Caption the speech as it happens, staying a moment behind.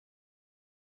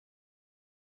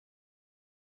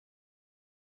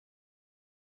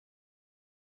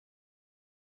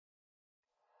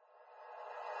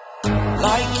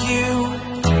like you,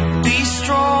 be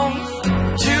strong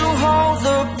to hold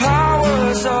the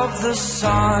powers of the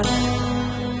sun.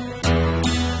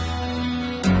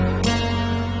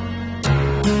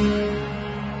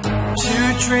 To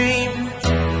dream,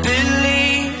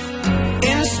 believe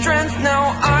in strength. Now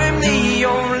I'm the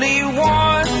only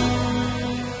one,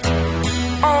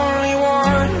 only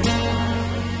one.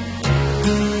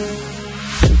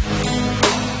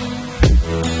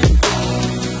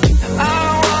 I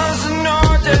was an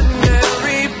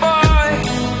ordinary boy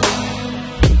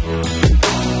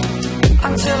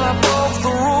until I broke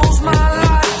the rules. My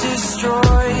life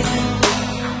destroyed,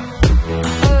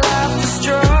 my life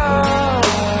destroyed.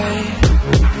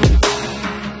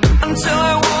 Until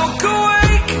I woke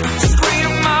awake,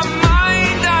 scream my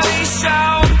mind, I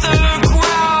shout, the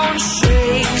ground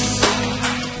shakes.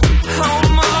 How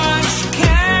much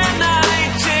can I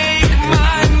take?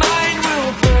 My mind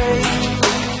will break.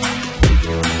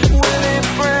 Will it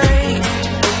break?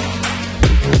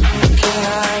 Can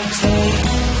I take?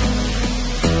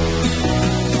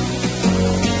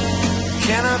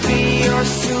 Can I be your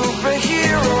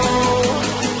superhero?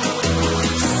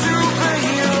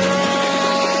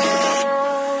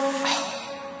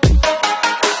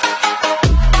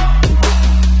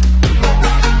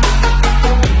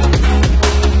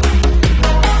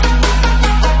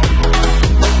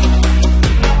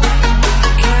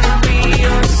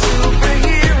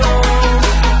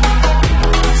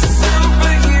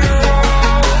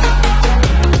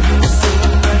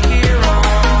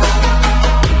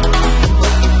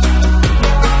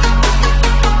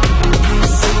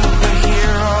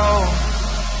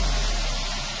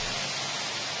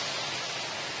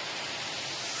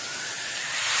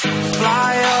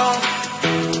 Fly all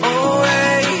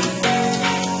away.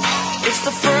 It's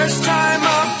the first time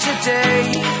of today.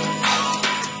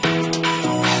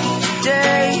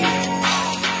 Today.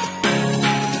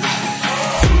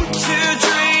 To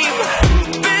dream,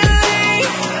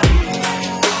 believe.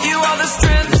 You are the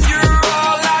strength, you're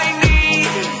all I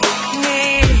need.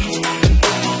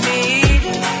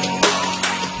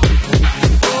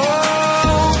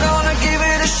 Oh, gonna give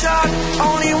it a shot.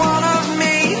 Only one of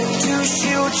me to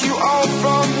shield you all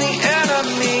from the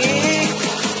enemy.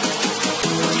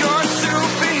 You're a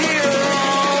superhero.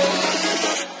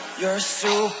 You're a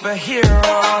superhero.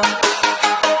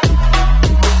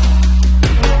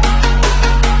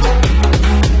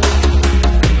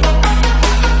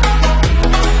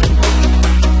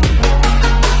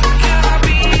 Can I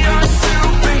be your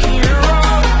superhero?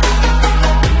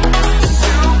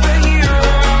 Superhero.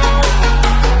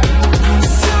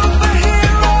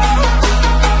 Superhero.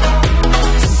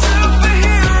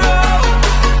 Superhero.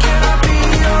 Can I be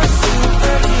your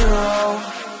superhero?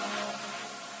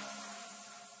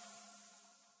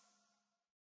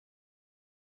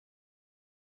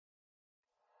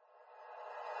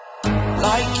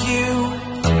 Like you,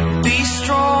 be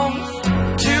strong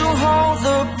to hold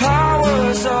the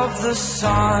powers of the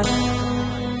sun.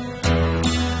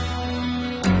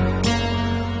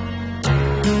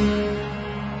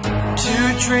 To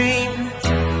dream,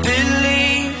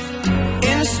 believe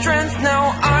in strength. Now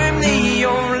I'm the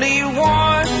only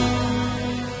one,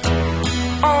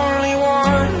 only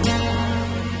one.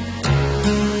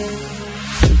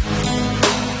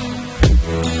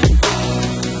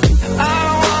 I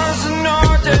was an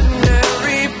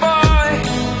ordinary boy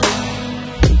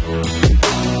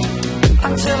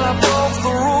until I broke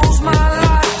the rules. My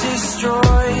life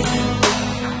destroyed,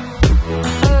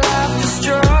 my life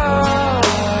destroyed.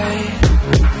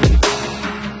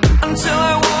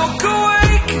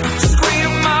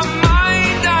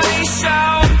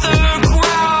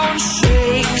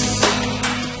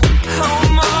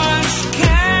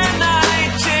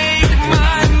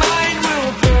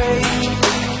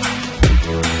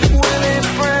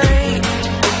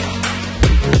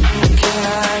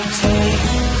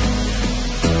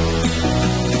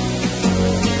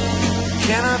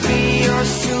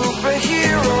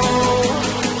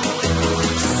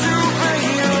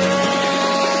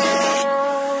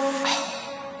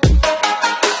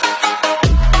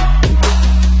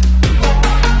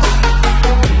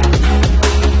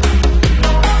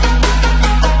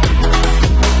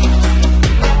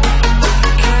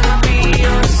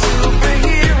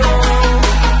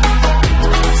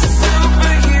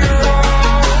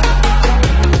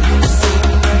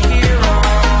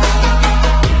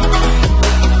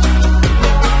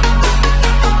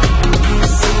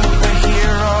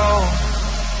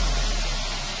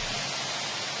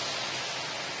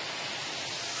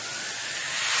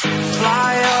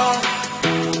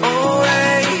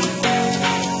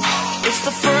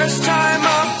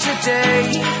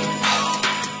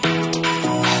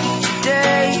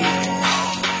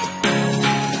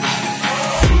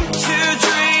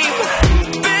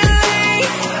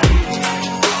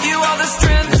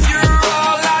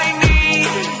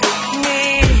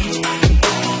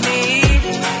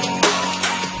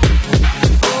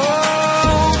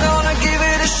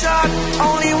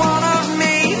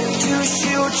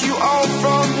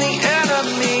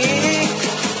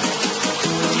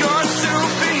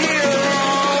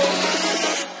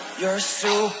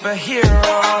 superhero.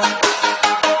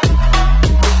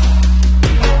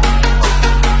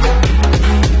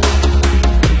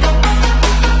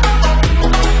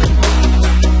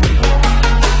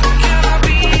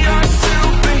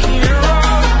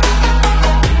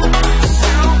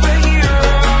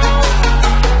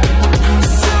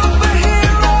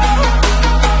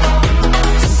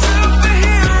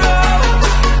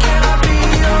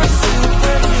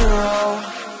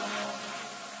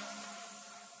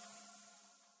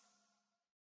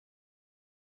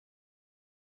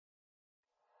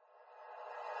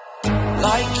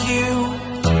 Like you,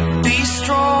 be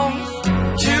strong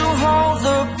to hold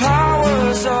the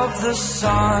powers of the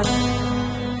sun.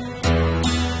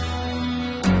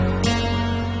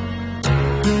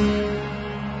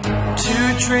 To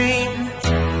dream,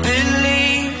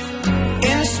 believe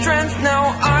in strength. Now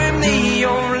I'm the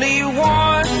only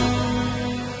one,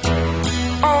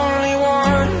 only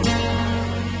one.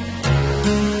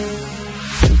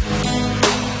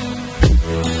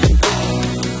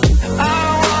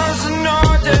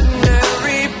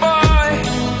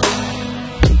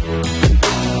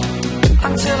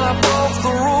 Until I broke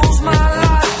the rules, my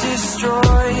life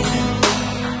destroyed.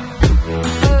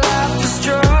 Life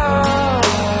destroyed.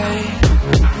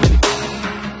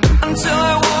 Until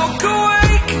I woke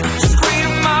awake,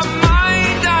 scream my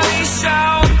mind, I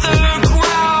shout, the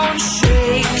ground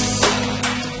shakes.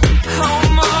 How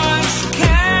much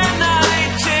can I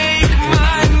take?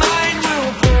 My mind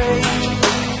will break.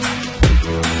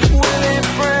 Will it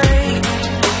break?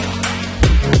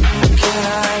 Can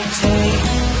I take?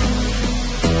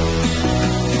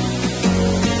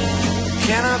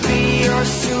 Can I be your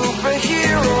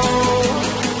superhero?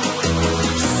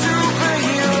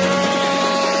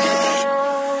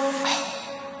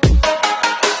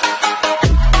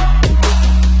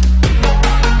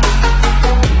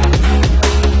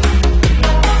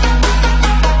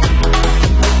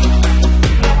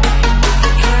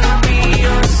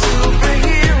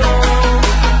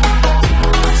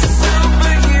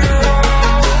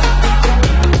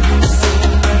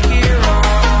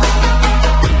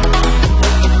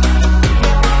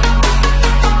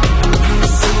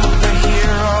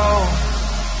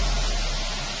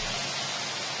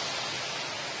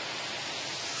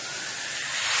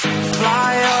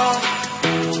 Fly up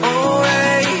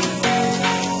away.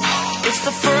 It's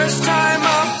the first time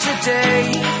of today.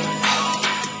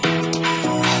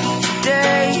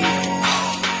 Today.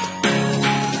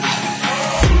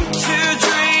 To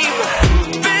dream,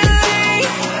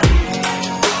 believe.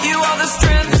 You are the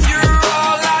strength, you're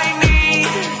all I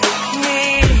need.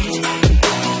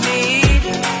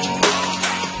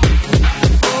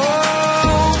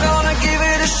 Oh, gonna give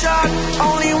it a shot.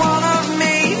 Only one of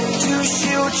me to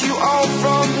shield you all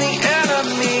from the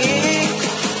enemy.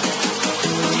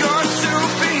 You're a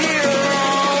superhero.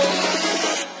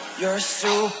 You're a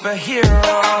superhero.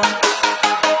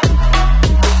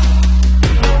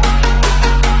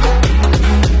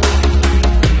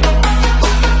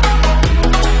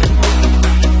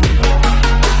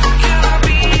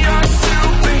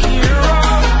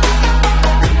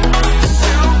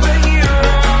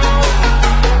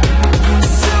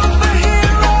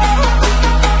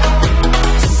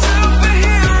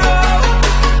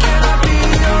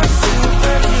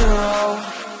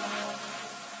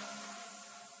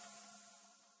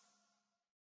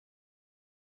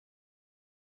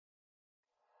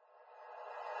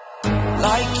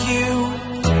 Like you,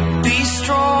 be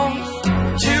strong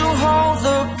to hold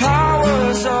the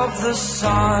powers of the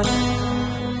sun.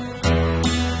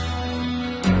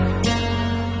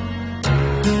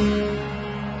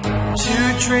 To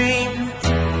dream,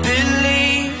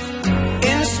 believe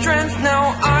in strength. Now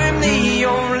I'm the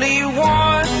only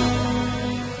one,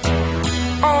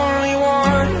 only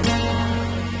one.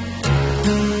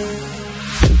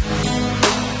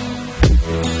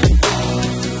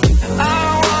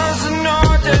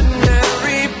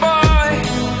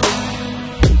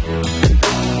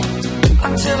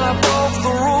 Until I broke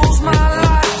the rules, my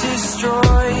life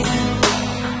destroyed.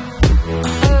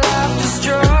 Life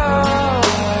destroyed.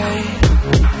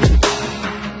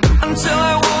 Until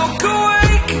I woke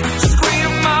awake,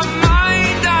 scream my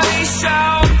mind, I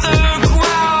shout, the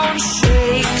ground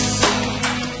shakes.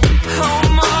 How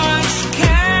much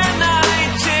can I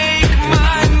take?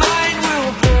 My mind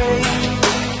will break.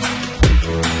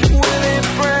 Will it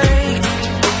break?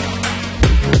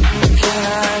 Can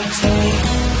I take?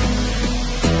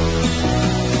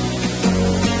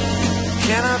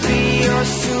 Can I be your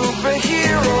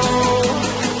superhero?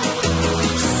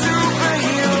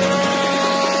 Superhero.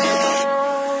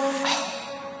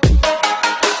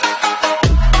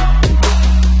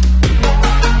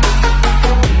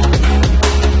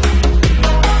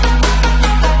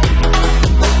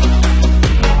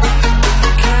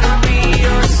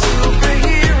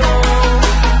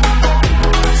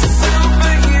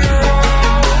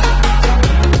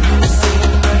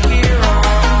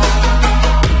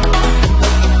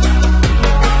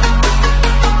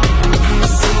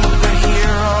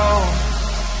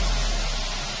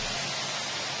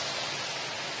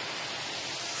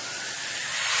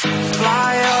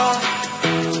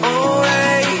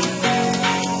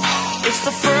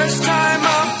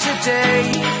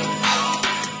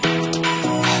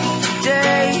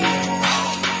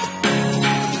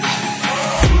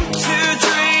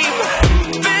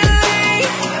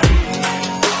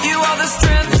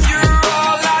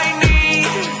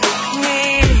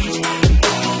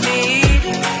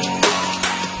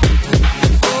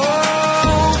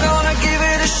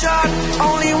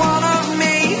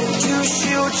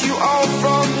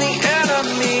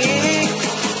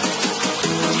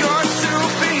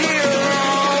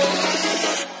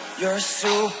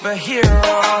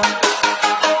 superhero.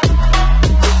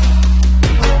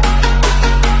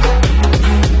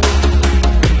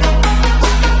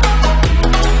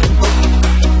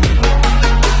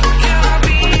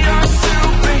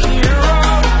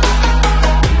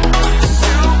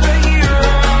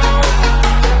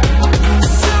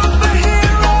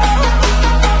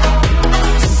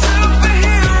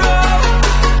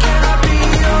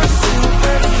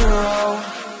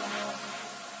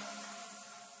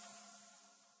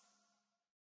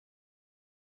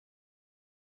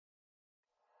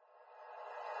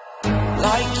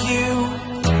 Like you,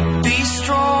 be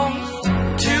strong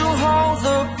to hold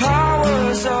the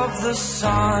powers of the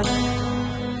sun.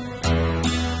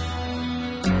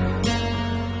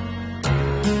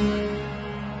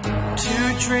 To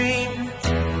dream